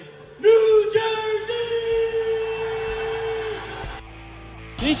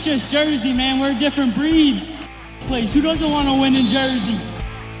it's just Jersey, man. We're a different breed. Place. Who doesn't want to win in Jersey?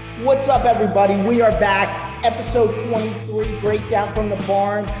 What's up, everybody? We are back. Episode 23, Breakdown from the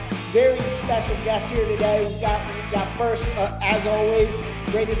Barn. Very special guest here today. We got first, as always,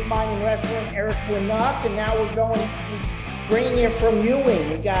 greatest mind in wrestling, Eric Winnock. And now we're bringing here from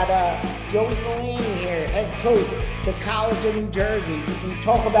Ewing. We got Joey Galani here, head coach, the College of New Jersey. We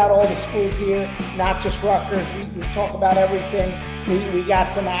talk about all the schools here, not just Rutgers. We talk about everything. We got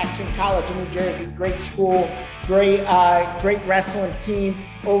some action. College of New Jersey, great school, great wrestling team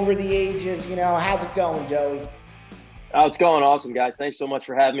over the ages. You know, how's it going, Joey? Oh, it's going awesome, guys. Thanks so much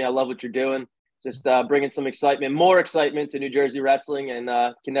for having me. I love what you're doing. Just bringing some excitement, more excitement to New Jersey wrestling, and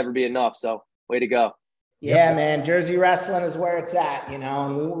can never be enough. So, way to go. Yeah, man. Jersey wrestling is where it's at, you know,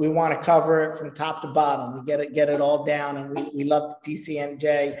 and we want to cover it from top to bottom. We get it all down, and we love the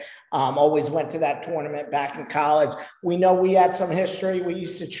TCNJ. Always went to that tournament back in college. We know we had some history. We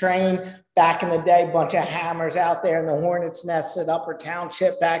used to train back in the day, bunch of hammers out there in the Hornets' Nest at Upper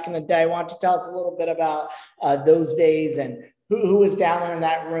Township back in the day. Why don't you tell us a little bit about those days and who was down there in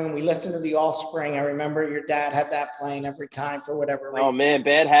that room? We listened to The Offspring. I remember your dad had that playing every time for whatever reason. Oh man,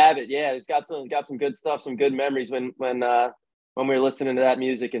 bad habit. Yeah, it's got some good stuff, some good memories when we were listening to that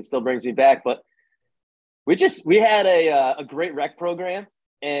music, and still brings me back. But we had a great rec program,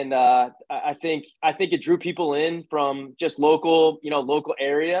 and I think it drew people in from just local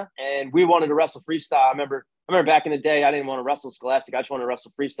area, and we wanted to wrestle freestyle. I remember back in the day, I didn't want to wrestle Scholastic. I just wanted to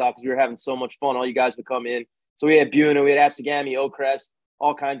wrestle freestyle because we were having so much fun. All you guys would come in. So we had Buna, we had Absagami, Okrest,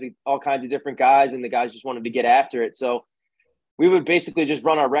 all kinds of different guys, and the guys just wanted to get after it. So we would basically just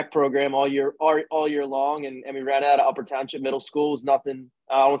run our rec program all year long, and we ran out of Upper Township Middle School. It was nothing,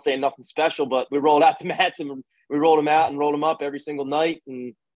 I won't say nothing special, but we rolled out the mats and we rolled them out and rolled them up every single night,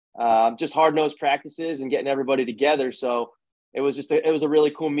 and just hard-nosed practices and getting everybody together. So it was a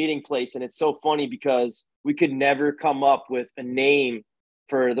really cool meeting place, and it's so funny because we could never come up with a name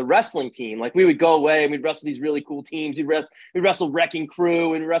for the wrestling team. Like, we would go away and we'd wrestle these really cool teams. We'd wrestle Wrecking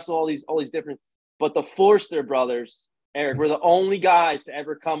Crew and wrestle all these different, but the Forster brothers, Eric, were the only guys to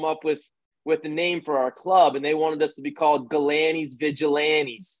ever come up with a name for our club. And they wanted us to be called Galani's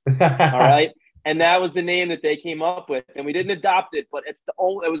Vigilantes. All right. And that was the name that they came up with. And we didn't adopt it, but it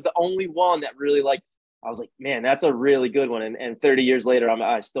was the only one that really, like, I was like, man, that's a really good one. And 30 years later,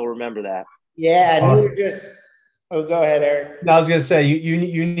 I still remember that. Yeah. And we were just, oh, go ahead, Eric. No, I was gonna say you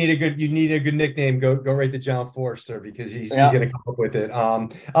need a good nickname. Go right to John Forster, because he's gonna come up with it.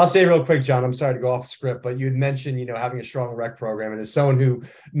 I'll say real quick, John. I'm sorry to go off script, but you had mentioned having a strong rec program, and as someone who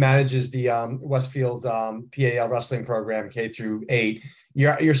manages the Westfield PAL wrestling program K-8,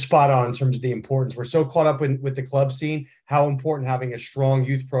 you're spot on in terms of the importance. We're so caught up with the club scene, how important having a strong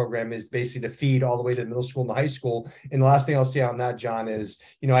youth program is, basically to feed all the way to the middle school and the high school. And the last thing I'll say on that, John, is,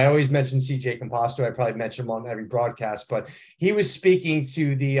 I always mention CJ Composto. I probably mention him on every broadcast, but he was speaking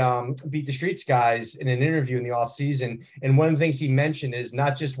to the Beat the Streets guys in an interview in the off season. And one of the things he mentioned is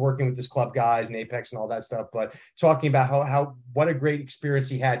not just working with this club guys and Apex and all that stuff, but talking about what a great experience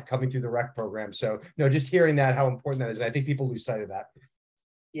he had coming through the rec program. So, just hearing that, how important that is. And I think people lose sight of that.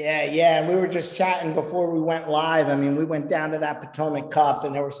 Yeah. And we were just chatting before we went live. I mean, we went down to that Potomac Cup,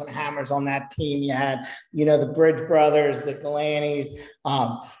 and there were some hammers on that team. You had, the Bridge brothers, the Galanis,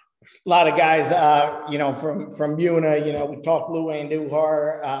 a lot of guys, from Buna. We talked Lou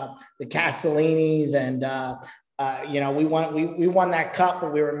Andujar, the Castellinis, and we won that cup,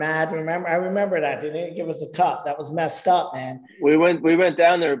 but we were mad. I remember that. They didn't give us a cup. That was messed up, man. We went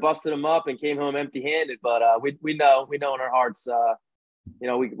down there, busted them up, and came home empty-handed. But we know in our hearts.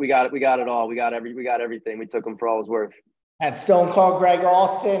 We got it all. We got everything. We took him for all his worth. At Stone Cold Greg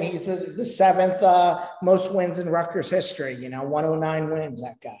Austin, he's the seventh most wins in Rutgers history. 109 wins.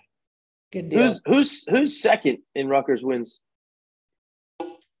 That guy. Good deal. Who's second in Rutgers wins?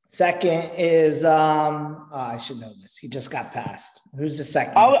 Second is I should know this. He just got passed. Who's the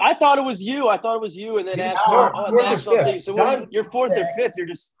second? I thought it was you. And then national team. So you're fourth or fifth. You're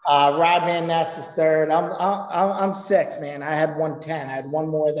just Rod Van Ness is third. I'm sixth, man. I had 110. I had one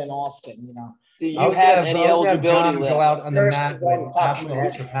more than Austin. Do you have any eligibility left? Go out on the mat when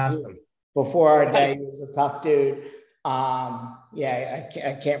national surpassed him. Before our day, he was a tough dude. I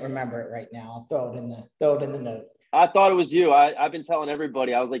can't remember it right now. I'll throw it in the notes. I thought it was you. I've been telling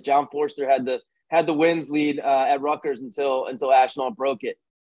everybody. I was like, John Forster had the wins lead at Rutgers until Ashnault broke it.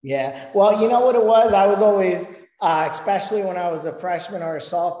 Yeah. Well, you know what it was? I was always especially when I was a freshman or a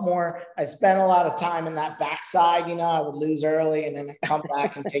sophomore. I spent a lot of time in that backside. I would lose early and then I'd come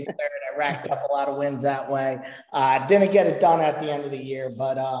back and take third. I racked up a lot of wins that way. Didn't get it done at the end of the year,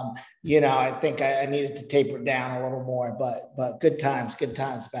 but I think I needed to taper down a little more. But good times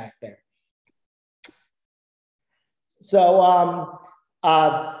back there. So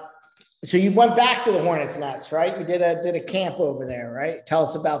so you went back to the Hornets Nest, right? You did a camp over there, right? Tell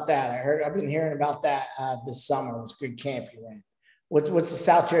us about that. I've been hearing about that this summer. It was a good camp you ran. What's the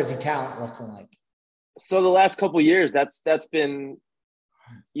South Jersey talent looking like? So the last couple of years, that's been,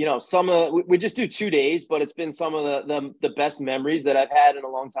 we just do 2 days, but it's been some of the best memories that I've had in a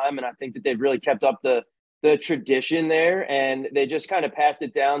long time. And I think that they've really kept up the tradition there, and they just kind of passed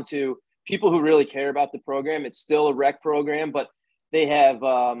it down to people who really care about the program. It's still a rec program, but they have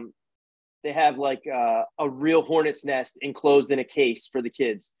like a real Hornets nest enclosed in a case for the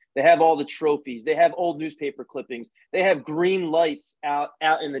kids. They have all the trophies. They have old newspaper clippings. They have green lights out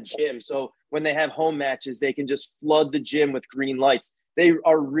in the gym. So when they have home matches, they can just flood the gym with green lights. They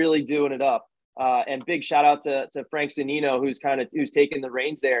are really doing it up. And big shout out to Frank Zanino, who's taking the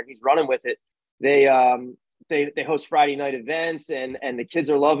reins there and he's running with it. They host Friday night events and the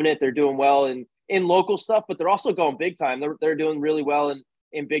kids are loving it. They're doing well in local stuff, but they're also going big time. They're doing really well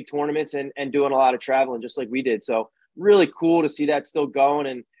in big tournaments and doing a lot of traveling just like we did. So really cool to see that still going.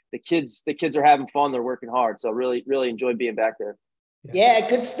 And the kids are having fun. They're working hard. So really, really enjoyed being back there. Yeah,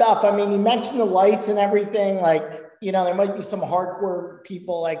 good stuff. I mean, you mentioned the lights and everything. Like, there might be some hardcore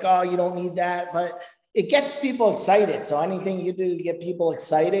people like, oh, you don't need that, but it gets people excited. So anything you do to get people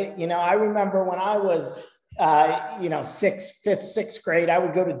excited, I remember when I was, fifth, sixth grade, I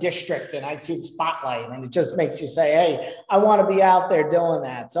would go to district and I'd see the spotlight and it just makes you say, hey, I want to be out there doing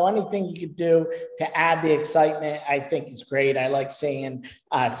that. So anything you could do to add the excitement, I think is great. I like seeing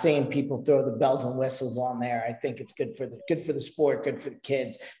people throw the bells and whistles on there. I think it's good for the sport, good for the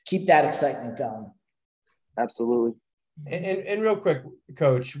kids. Keep that excitement going. Absolutely. And real quick,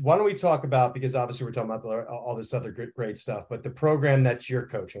 Coach, why don't we talk about, because obviously we're talking about all this other great stuff, but the program that you're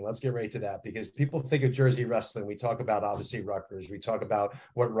coaching, let's get right to that, because people think of Jersey wrestling. We talk about obviously Rutgers. We talk about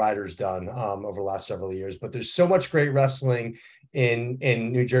what Ryder's done over the last several years, but there's so much great wrestling in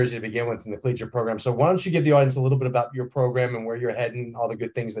New Jersey to begin with in the collegiate program. So why don't you give the audience a little bit about your program and where you're heading, all the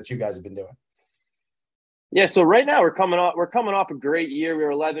good things that you guys have been doing? Yeah. So right now we're coming off a great year. We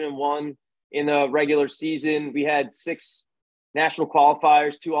were 11-1. In the regular season, we had 6 national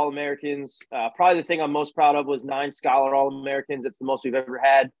qualifiers, 2 All-Americans. Probably the thing I'm most proud of was 9 Scholar All-Americans. It's the most we've ever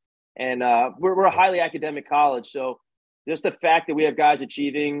had. And we're a highly academic college. So just the fact that we have guys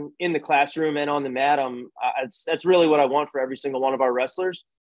achieving in the classroom and on the mat, that's really what I want for every single one of our wrestlers.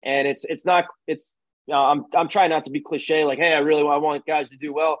 And I'm trying not to be cliche, like, hey, I want guys to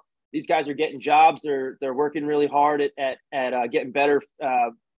do well. These guys are getting jobs. They're working really hard at getting better.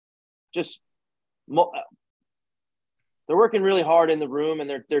 They're working really hard in the room and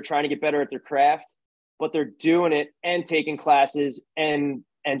they're trying to get better at their craft, but they're doing it and taking classes and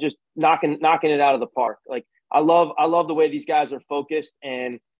just knocking it out of the park. Like I love the way these guys are focused,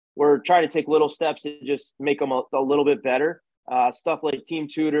 and we're trying to take little steps to just make them a little bit better. Stuff like team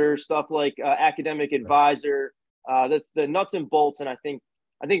tutor, stuff like academic advisor, the nuts and bolts. And I think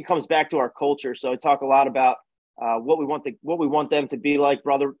it comes back to our culture. So I talk a lot about what we want them to be like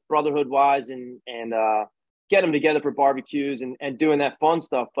brotherhood wise and get them together for barbecues and doing that fun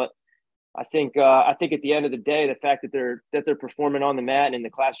stuff. But I think at the end of the day, the fact that they're performing on the mat and in the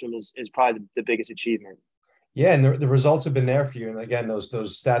classroom is probably the biggest achievement. Yeah, and the results have been there for you. And again, those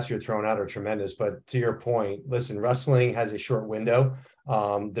stats you're throwing out are tremendous. But to your point, listen, wrestling has a short window.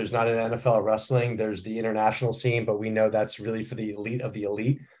 There's not an NFL of wrestling. There's the international scene, but we know that's really for the elite of the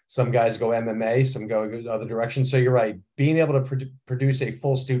elite. Some guys go MMA, some go other directions. So you're right. Being able to produce a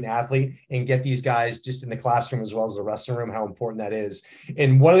full student athlete and get these guys just in the classroom as well as the wrestling room, how important that is.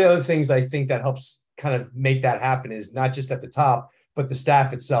 And one of the other things I think that helps kind of make that happen is not just at the top, but the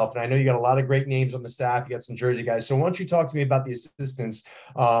staff itself. And I know you got a lot of great names on the staff. You got some Jersey guys. So why don't you talk to me about the assistants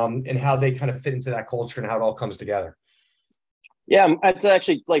and how they kind of fit into that culture and how it all comes together? Yeah, it's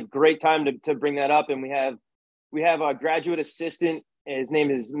actually like great time to bring that up. And we have a graduate assistant. His name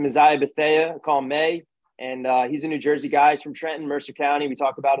is Messiah Bethea, call him May. And he's a New Jersey guy. He's from Trenton, Mercer County. We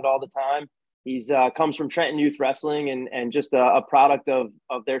talk about it all the time. He's comes from Trenton Youth Wrestling and just a product of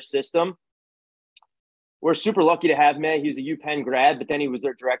their system. We're super lucky to have May. He was a UPenn grad, but then he was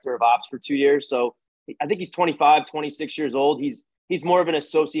their director of ops for 2 years. So I think he's 25, 26 years old. He's more of an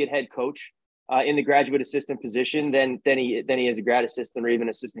associate head coach in the graduate assistant position than he is a grad assistant or even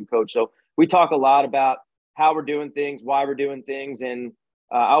assistant coach. So we talk a lot about how we're doing things, why we're doing things. And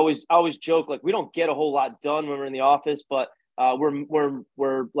I always joke, like, we don't get a whole lot done when we're in the office, but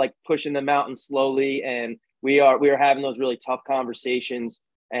we're like pushing the mountain slowly, and we are having those really tough conversations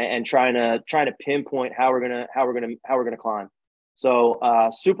and trying to pinpoint how we're gonna climb. So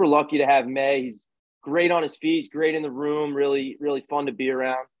super lucky to have May. He's great on his feet. He's great in the room. Really, really fun to be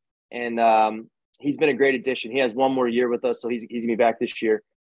around. And he's been a great addition. He has one more year with us, so he's gonna be back this year.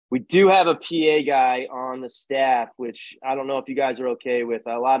 We do have a PA guy on the staff, which I don't know if you guys are okay with.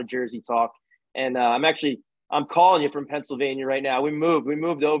 A lot of Jersey talk, and I'm calling you from Pennsylvania right now. We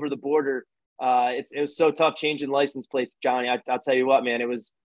moved over the border. It was so tough changing license plates, Johnny. I'll tell you what, man. It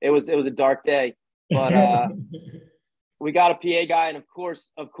was a dark day, but we got a PA guy, and of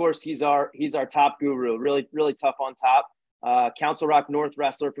course he's our top guru. Really, really tough on top. Council Rock North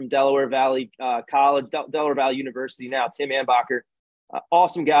wrestler from Delaware Valley College, Delaware Valley University now, Tim Ambacher.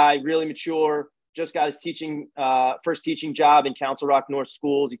 Awesome guy, really mature. Just got his first teaching job in Council Rock North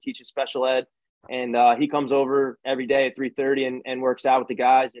schools. He teaches special ed, and he comes over every day at 3:30 and works out with the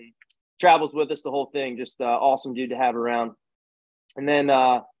guys and travels with us the whole thing. Just awesome dude to have around. And then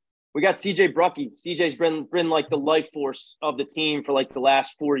we got CJ Brucky. CJ's been like the life force of the team for like the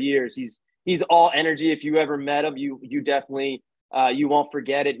last 4 years. He's all energy. If you ever met him, you definitely you won't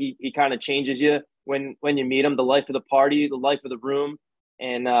forget it. He kind of changes you when you meet him. The life of the party, the life of the room,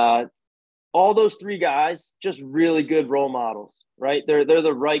 and all those three guys just really good role models, right? They're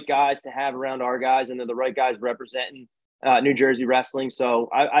the right guys to have around our guys, and they're the right guys representing New Jersey wrestling. So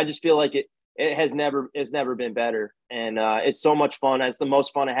I just feel like it has never been better, and it's so much fun. It's the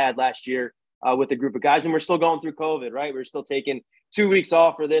most fun I had last year with a group of guys, and we're still going through COVID, right? We're still taking 2 weeks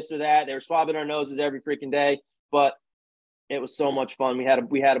off for this or that. They were swabbing our noses every freaking day, but it was so much fun. We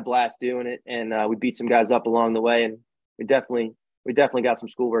had a blast doing it, and we beat some guys up along the way, and we definitely got some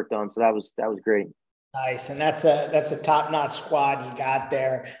schoolwork done. So that was great. Nice, and that's a top-notch squad you got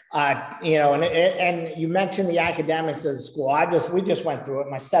there. And you mentioned the academics of the school. We just went through it.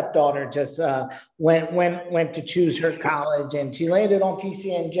 My stepdaughter just went to choose her college, and she landed on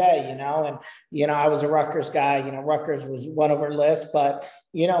TCNJ. And I was a Rutgers guy. Rutgers was one of her lists, but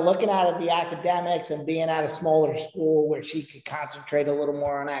looking at the academics and being at a smaller school where she could concentrate a little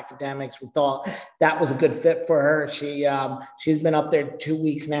more on academics, we thought that was a good fit for her. She's been up there 2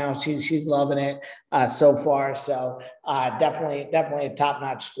 weeks now. She's loving it so far. So definitely a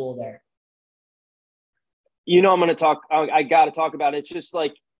top-notch school there. I'm going to talk. I got to talk about it. It's just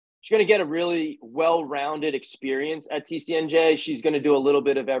like she's going to get a really well-rounded experience at TCNJ. She's going to do a little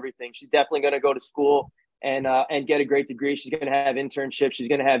bit of everything. She's definitely going to go to school and get a great degree. She's going to have internships. She's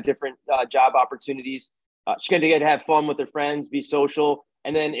going to have different job opportunities. She's going to get to have fun with her friends, be social.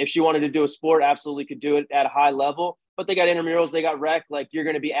 And then if she wanted to do a sport, absolutely could do it at a high level. But they got intramurals, they got rec. Like, you're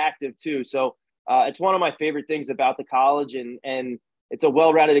going to be active too. So it's one of my favorite things about the college, and it's a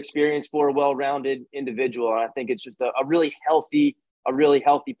well-rounded experience for a well-rounded individual. And I think it's just a really healthy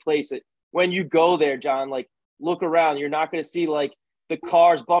place. When you go there, John, like, look around. You're not going to see like the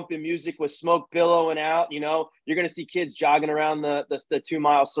cars bumping music with smoke billowing out. You're going to see kids jogging around the 2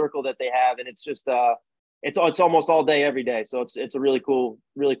 mile circle that they have. And it's just, it's almost all day, every day. So it's a really cool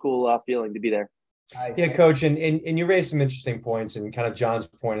feeling to be there. Nice. Yeah, Coach. And you raised some interesting points, and kind of John's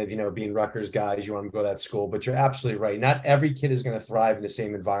point of, being Rutgers guys, you want to go to that school, but you're absolutely right. Not every kid is going to thrive in the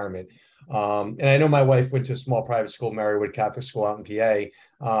same environment. And I know my wife went to a small private school, Marywood Catholic School out in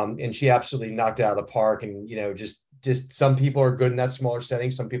PA. And she absolutely knocked it out of the park, and, just some people are good in that smaller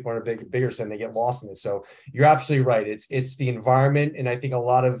setting. Some people are in a bigger setting, they get lost in it. So you're absolutely right. It's the environment. And I think a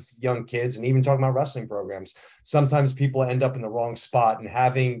lot of young kids, and even talking about wrestling programs, sometimes people end up in the wrong spot, and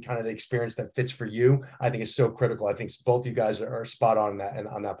having kind of the experience that fits for you, I think is so critical. I think both you guys are spot on that, and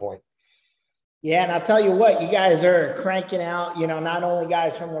on that point. Yeah, and I'll tell you what, you guys are cranking out, not only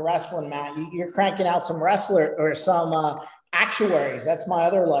guys from the wrestling mat, you're cranking out some wrestler or some actuaries. That's my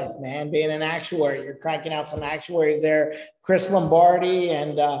other life, man, being an actuary. You're cranking out some actuaries there. Chris Lombardi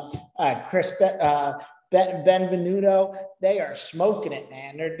and Chris Benvenuto, they are smoking it,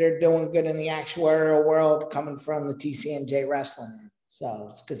 man. They're doing good in the actuarial world, coming from the TCNJ wrestling. So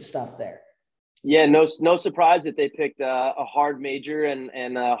it's good stuff there. Yeah, no surprise that they picked a hard major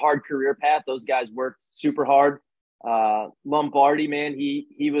and a hard career path. Those guys worked super hard. Lombardi, man,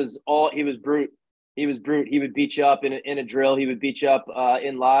 he was brute. He was brute. He would beat you up in a drill. He would beat you up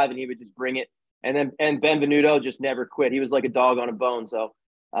in live, and he would just bring it. And Benvenuto just never quit. He was like a dog on a bone. So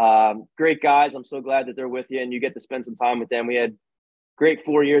great guys. I'm so glad that they're with you, and you get to spend some time with them. We had great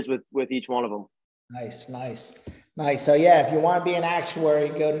 4 years with each one of them. Nice. So yeah, if you want to be an actuary,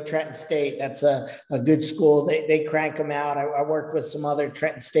 go to Trenton State. That's a good school. They crank them out. I worked with some other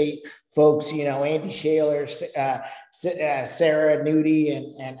Trenton State folks, Andy Shaler, Sarah Nudi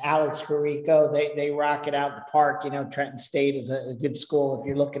and Alex Carrico, they rock it out the park. Trenton State is a good school if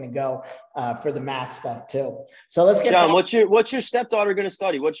you're looking to go for the math stuff too. So let's get John. What's your stepdaughter going to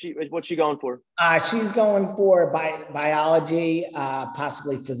study? What's she going for? She's going for biology,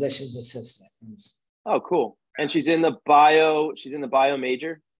 possibly physician's assistant. Oh, cool. And she's in the bio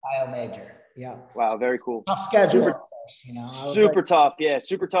major. Bio major. Yeah. Wow. Very cool. Tough schedule. Super tough. Yeah.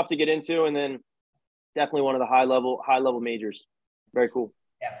 Super tough to get into. And then definitely one of the high level majors. Very cool.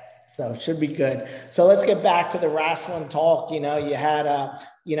 Yeah. So it should be good. So let's get back to the wrestling talk. You had,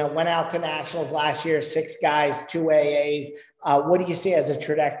 went out to nationals last year, 6 guys, 2 AAs. What do you see as a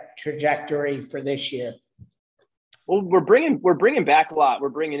trajectory for this year? Well, we're bringing back a lot. We're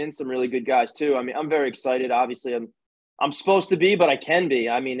bringing in some really good guys too. I mean, I'm very excited. Obviously, I'm supposed to be, but I can be.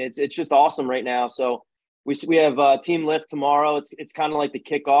 I mean, it's just awesome right now. So we have team lift tomorrow. It's kind of like the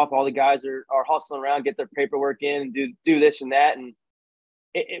kickoff. All the guys are hustling around, get their paperwork in, and do this and that. And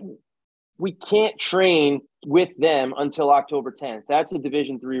we can't train with them until October 10th. That's a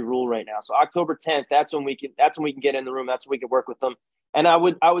Division III rule right now. So October 10th, that's when we can get in the room. That's when we can work with them. And I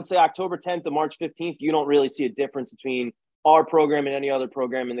would say October 10th to March 15th, you don't really see a difference between our program and any other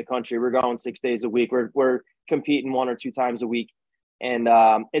program in the country. We're going 6 days a week. We're competing 1 or 2 times a week. And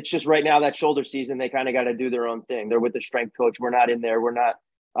it's just right now that shoulder season, they kind of got to do their own thing. They're with the strength coach. We're not in there. We're not,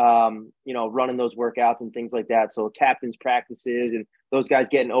 running those workouts and things like that. So captain's practices and those guys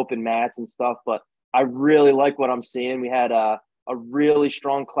getting open mats and stuff. But I really like what I'm seeing. We had a really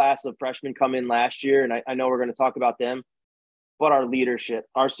strong class of freshmen come in last year. And I know we're going to talk about them. But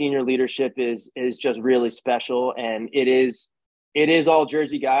our senior leadership is just really special. And it is all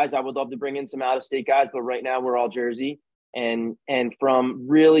Jersey guys. I would love to bring in some out-of-state guys, but right now we're all Jersey. And from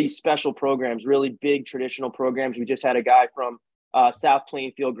really special programs, really big traditional programs. We just had a guy from South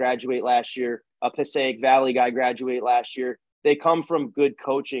Plainfield graduate last year, a Passaic Valley guy graduate last year. They come from good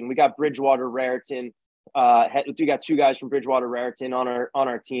coaching. We got Bridgewater Raritan. We got 2 guys from Bridgewater Raritan on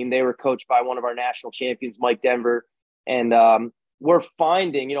our team. They were coached by one of our national champions, Mike Denver. And we're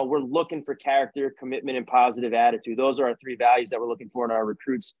finding, we're looking for character, commitment, and positive attitude. Those are our 3 values that we're looking for in our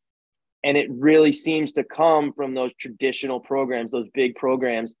recruits. And it really seems to come from those traditional programs, those big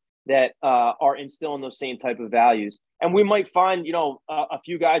programs that are instilling those same type of values. And we might find, a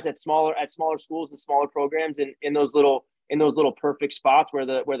few guys at smaller schools and smaller programs in those little perfect spots where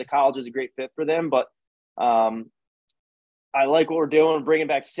the college is a great fit for them. But I like what we're doing. We're bringing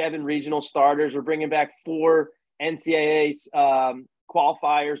back 7 regional starters. We're bringing back 4 NCAA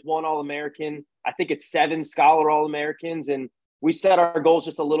qualifiers, 1 All-American. I think it's 7 Scholar All-Americans. And we set our goals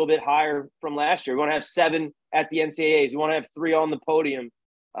just a little bit higher from last year. We want to have 7 at the NCAAs. We want to have 3 on the podium.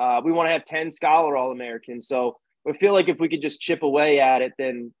 We want to have 10 Scholar All-Americans. So we feel like if we could just chip away at it,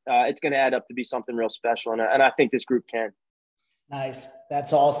 then it's going to add up to be something real special. And I think this group can. Nice.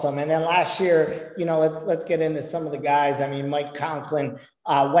 That's awesome. And then last year, let's get into some of the guys. I mean, Mike Conklin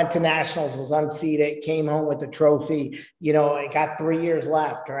went to nationals, was unseeded, came home with a trophy. It got 3 years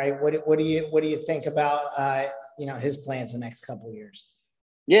left, right? What do you think about his plans the next couple of years?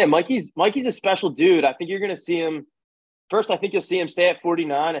 Yeah, Mikey's a special dude. I think you're going to see him. First, I think you'll see him stay at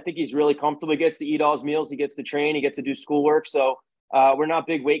 49. I think he's really comfortable. He gets to eat all his meals. He gets to train. He gets to do schoolwork. So we're not a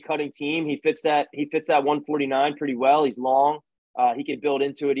big weight cutting team. He fits that 149 pretty well. He's long. He can build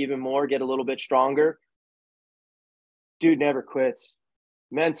into it even more, get a little bit stronger. Dude never quits.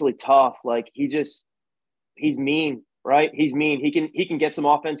 Mentally tough. Like he's mean, right? He's mean. He can get some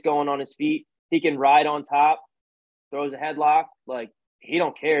offense going on his feet. He can ride on top, throws a headlock. Like he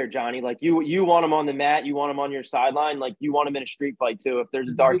don't care, Johnny. Like you want him on the mat. You want him on your sideline. Like you want him in a street fight too. If there's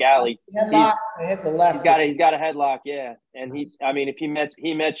a dark alley, hit the left. He's got a headlock. Yeah. And if he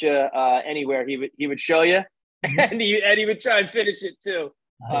met you anywhere, he would show you. And he would try and finish it too.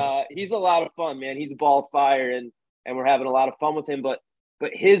 Nice. He's a lot of fun, man. He's a ball of fire, and we're having a lot of fun with him. But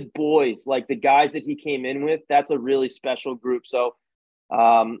his boys, like the guys that he came in with, that's a really special group. So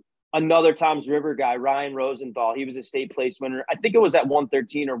another Toms River guy, Ryan Rosenthal, he was a state place winner. I think it was at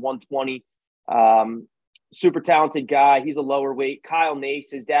 113 or 120. Super talented guy. He's a lower weight. Kyle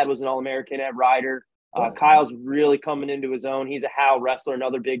Nace, his dad was an All-American at Ryder. Kyle's really coming into his own. He's a Howe wrestler,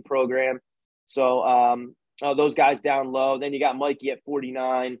 another big program. So those guys down low. Then you got Mikey at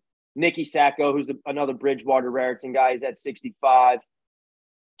 49. Nicky Sacco, who's another Bridgewater Raritan guy, is at 65.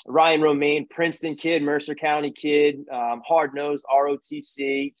 Ryan Romaine, Princeton kid, Mercer County kid, hard-nosed,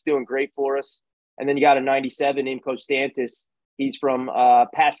 ROTC. He's doing great for us. And then you got a 97 named Costantis. He's from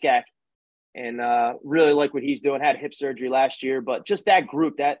Pascack, and really like what he's doing. Had hip surgery last year. But just that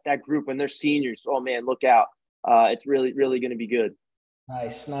group, that group, when they're seniors, oh, man, look out. It's really, really going to be good.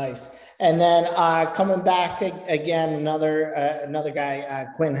 Nice, nice. And then coming back again, another guy,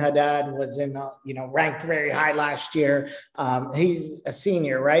 Quinn Haddad was in, ranked very high last year. He's a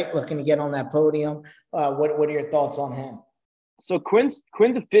senior, right? Looking to get on that podium. What are your thoughts on him? So Quinn's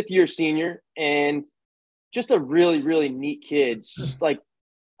a fifth-year senior and just a really, really neat kid. Like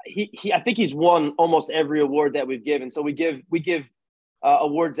I think he's won almost every award that we've given. So we give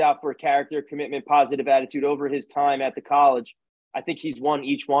awards out for character, commitment, positive attitude over his time at the college. I think he's won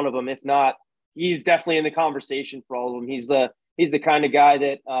each one of them. If not, he's definitely in the conversation for all of them. He's the kind of guy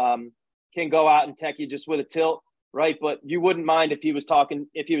that can go out and tech you just with a tilt, right? But you wouldn't mind if he was talking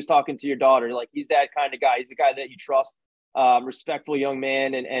to your daughter. Like, he's that kind of guy. He's the guy that you trust, respectful young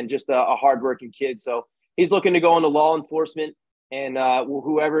man, and just a hardworking kid. So he's looking to go into law enforcement, and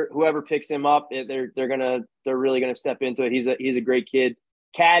whoever picks him up, they're really gonna step into it. He's a great kid.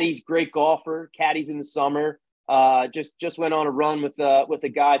 Caddy's great golfer. Caddy's in the summer. Just went on a run with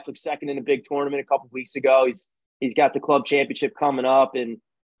a guy, took second in a big tournament a couple of weeks ago. He's got the club championship coming up, and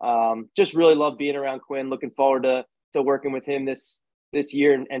just really love being around Quinn. Looking forward to working with him this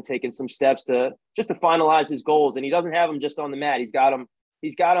year and taking some steps to finalize his goals. And he doesn't have them just on the mat. He's got them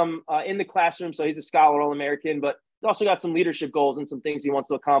in the classroom. So he's a Scholar All-American, but he's also got some leadership goals and some things he wants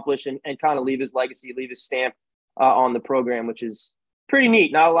to accomplish and kind of leave his legacy, leave his stamp on the program, which is pretty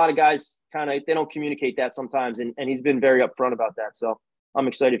neat. Not a lot of guys they don't communicate that sometimes, and he's been very upfront about that. So I'm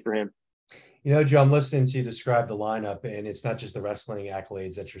excited for him. Joe, I'm listening to you describe the lineup, and it's not just the wrestling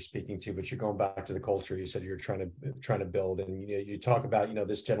accolades that you're speaking to, but you're going back to the culture you said you're trying to build. And you talk about,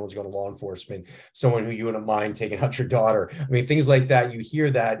 this gentleman's going to law enforcement, someone who you wouldn't mind taking out your daughter. I mean, things like that. You hear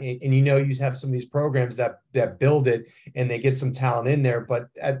that, and you have some of these programs that build it, and they get some talent in there. But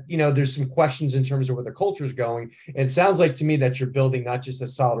there's some questions in terms of where the culture is going. And it sounds like to me that you're building not just a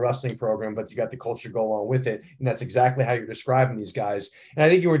solid wrestling program, but you got the culture go along with it, and that's exactly how you're describing these guys. And I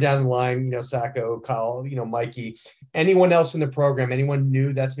think you were down the line, Sacco, Kyle, Mikey, anyone else in the program, anyone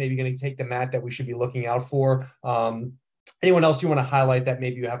new that's maybe going to take the mat that we should be looking out for? Anyone else you want to highlight that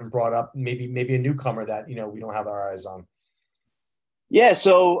maybe you haven't brought up, maybe a newcomer that, we don't have our eyes on? Yeah.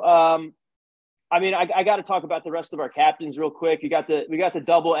 So, I got to talk about the rest of our captains real quick. We got the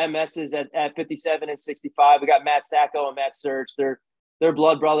double MSs at 57 and 65. We got Matt Sacco and Matt Search. They're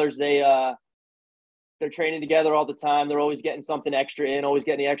blood brothers. They're training together all the time. They're always getting something extra in, always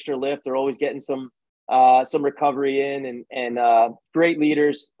getting the extra lift. They're always getting some recovery in, and great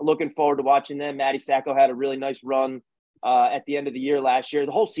leaders. Looking forward to watching them. Matty Sacco had a really nice run at the end of the year last year.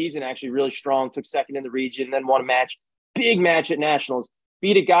 The whole season actually really strong. Took second in the region, then won a match, big match at nationals.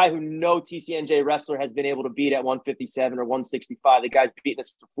 Beat a guy who no TCNJ wrestler has been able to beat at 157 or 165. The guy's beaten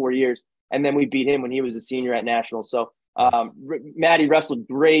us for 4 years, and then we beat him when he was a senior at nationals. So Matty wrestled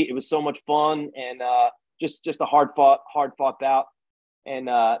great. It was so much fun, and just a hard fought bout. And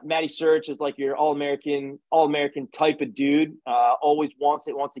Matty Search is like your all American type of dude. Always wants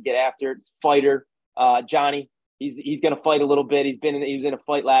to get after it. Fighter. Johnny, he's gonna fight a little bit. He was in a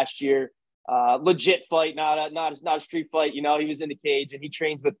fight last year. Legit fight, not a street fight. He was in the cage, and he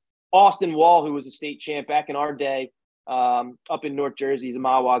trains with Austin Wall, who was a state champ back in our day, up in North Jersey. He's a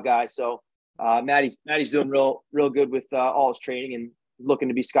Mawa guy. So Matty's doing real good with all his training and looking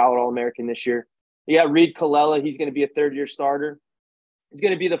to be Scholar All-American this year. Yeah, Reed Colella, he's going to be a third-year starter. He's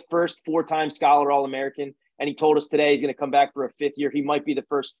going to be the first 4-time Scholar All-American, and he told us today he's going to come back for a 5th year. He might be the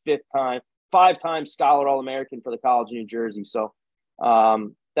first 5-time Scholar All-American for the College of New Jersey. So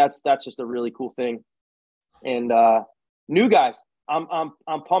that's just a really cool thing. And new guys, I'm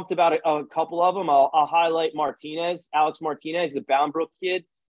pumped about a couple of them. I'll highlight Martinez, Alex Martinez, the Boundbrook kid,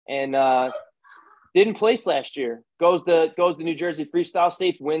 and didn't place last year. Goes to New Jersey Freestyle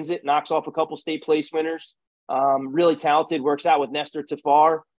States, wins it, knocks off a couple state place winners. Really talented, works out with Nestor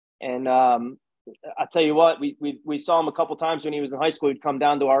Tafar. And I tell you what, we saw him a couple times when he was in high school. He'd come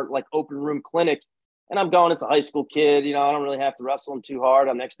down to our open room clinic, and I'm going, it's a high school kid. I don't really have to wrestle him too hard.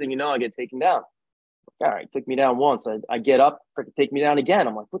 Next thing you know, I get taken down. All right, took me down once. I get up, take me down again.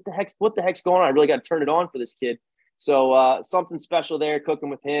 I'm like, what the heck's going on? I really got to turn it on for this kid. So something special there, cooking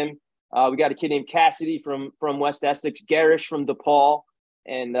with him. We got a kid named Cassidy from West Essex, Garish from DePaul,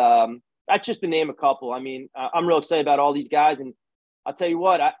 and that's just to name a couple. I'm real excited about all these guys, and I'll tell you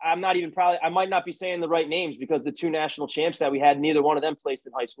what, I might not be saying the right names because the 2 national champs that we had, neither one of them placed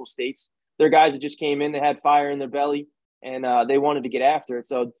in high school states. They're guys that just came in, they had fire in their belly, and they wanted to get after it.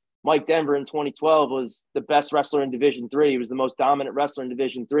 So Mike Denver in 2012 was the best wrestler in Division III. He was the most dominant wrestler in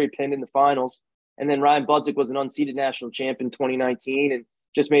Division III, pinned in the finals. And then Ryan Budzik was an unseeded national champ in 2019 and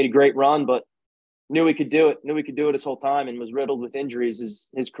just made a great run, but knew he could do it his whole time, and was riddled with injuries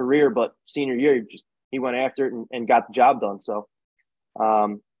his career. But senior year, he went after it and got the job done. So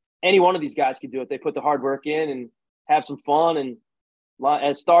Any one of these guys could do it. They put the hard work in and have some fun, and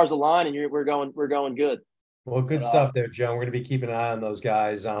as stars align, and we're going good. Well, good stuff there, Joe. We're going to be keeping an eye on those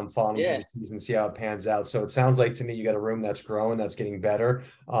guys, following them through the season, see how it pans out. So it sounds like to me you got a room that's growing, that's getting better.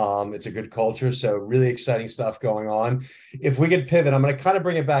 It's a good culture. So really exciting stuff going on. If we could pivot, I'm going to kind of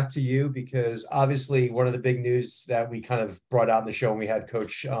bring it back to you, because obviously one of the big news that we kind of brought out in the show when we had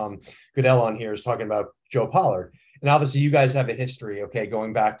Coach Goodell on here is talking about Joe Pollard. And obviously you guys have a history, okay,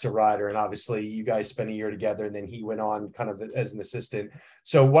 going back to Rider, and obviously you guys spent a year together, and then he went on kind of as an assistant.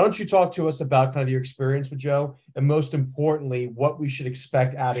 So why don't you talk to us about kind of your experience with Joe, and most importantly, what we should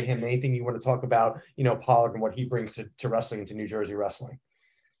expect out of him, anything you want to talk about, Pollard and what he brings to wrestling and to New Jersey wrestling.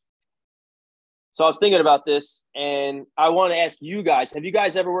 So I was thinking about this, and I want to ask you guys, have you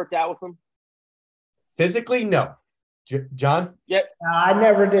guys ever worked out with him? Physically, no. John? Yep. I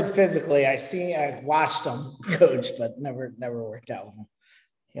never did physically. I watched him coach, but never worked out with him.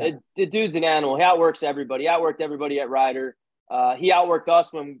 Yeah. The dude's an animal. He outworks everybody. He outworked everybody at Rider. He outworked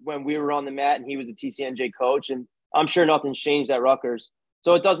us when we were on the mat, and he was a TCNJ coach. And I'm sure nothing's changed at Rutgers.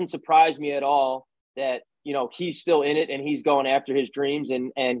 So it doesn't surprise me at all that, he's still in it, and he's going after his dreams,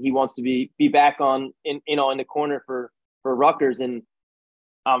 and he wants to be back in the corner for Rutgers. And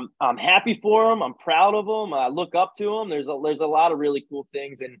I'm happy for him. I'm proud of him. I look up to him. There's a lot of really cool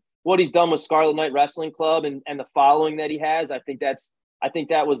things, and what he's done with Scarlet Knight Wrestling Club and the following that he has. I think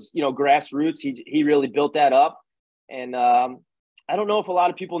that was, grassroots. He really built that up. And I don't know if a lot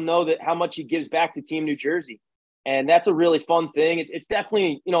of people know that how much he gives back to Team New Jersey. And that's a really fun thing. It's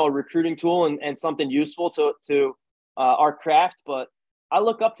definitely, a recruiting tool and something useful to our craft. But I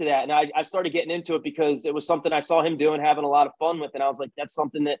look up to that, and I started getting into it because it was something I saw him doing, having a lot of fun with. And I was like, that's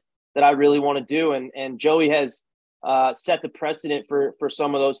something that I really want to do. And Joey has set the precedent for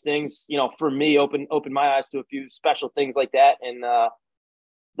some of those things, for me, open my eyes to a few special things like that. And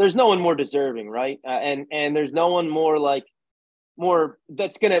there's no one more deserving, right? And there's no one more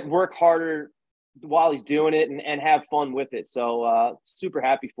that's going to work harder while he's doing it and have fun with it. So super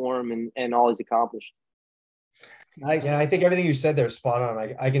happy for him and all he's accomplished. Nice. Yeah, I think everything you said there is spot on.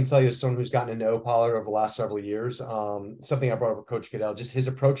 I can tell you, as someone who's gotten to know Pollard over the last several years, something I brought up with Coach Goodell, just his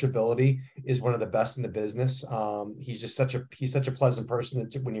approachability is one of the best in the business. He's such a pleasant person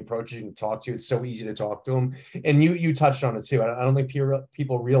that when you approach you and talk to, it's so easy to talk to him. And you touched on it too. I don't think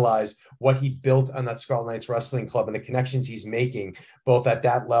people realize what he built on that Scarlet Knights Wrestling Club and the connections he's making, both at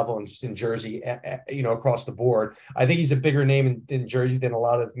that level and just in Jersey, across the board. I think he's a bigger name in Jersey than a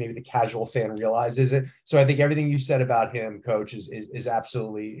lot of maybe the casual fan realizes it. So I think everything you said about him, Coach, is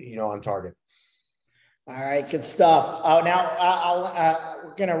absolutely on target. All right, good stuff. Now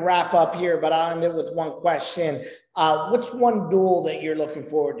we're gonna wrap up here, but I'll end it with one question. What's one duel that you're looking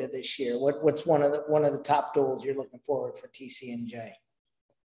forward to this year? What's one of the top duels you're looking forward for TCNJ?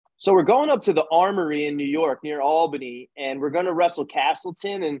 So we're going up to the Armory in New York near Albany, and we're going to wrestle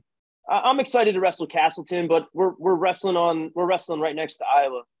Castleton. And I'm excited to wrestle Castleton, but we're wrestling right next to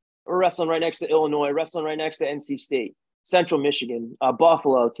Iowa. We're wrestling right next to Illinois, wrestling right next to NC State, Central Michigan,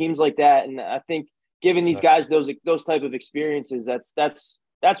 Buffalo, teams like that. And I think giving these guys those type of experiences, that's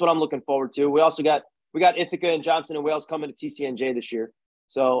what I'm looking forward to. We got Ithaca and Johnson and Wales coming to TCNJ this year.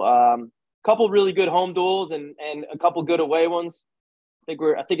 So a couple really good home duels and a couple good away ones. I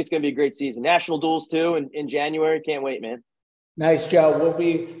think it's going to be a great season. National duels too in January. Can't wait, man. Nice, Joe.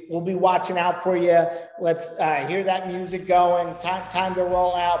 We'll be watching out for you. Let's hear that music going. Time to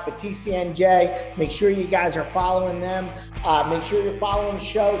roll out. But TCNJ, make sure you guys are following them. Make sure you're following the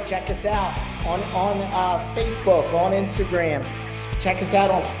show. Check us out on Facebook, on Instagram. Check us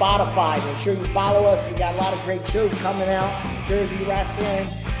out on Spotify. Make sure you follow us. We got a lot of great shows coming out. Jersey Wrestling.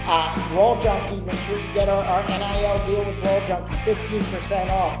 Roll Junkie, make sure you get our NIL deal with Roll Junkie, 15%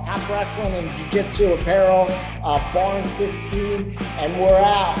 off. Top Wrestling and Jiu-Jitsu apparel, Barn 15, and we're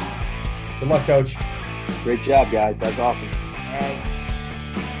out. Good luck, Coach. Great job, guys. That's awesome. All right.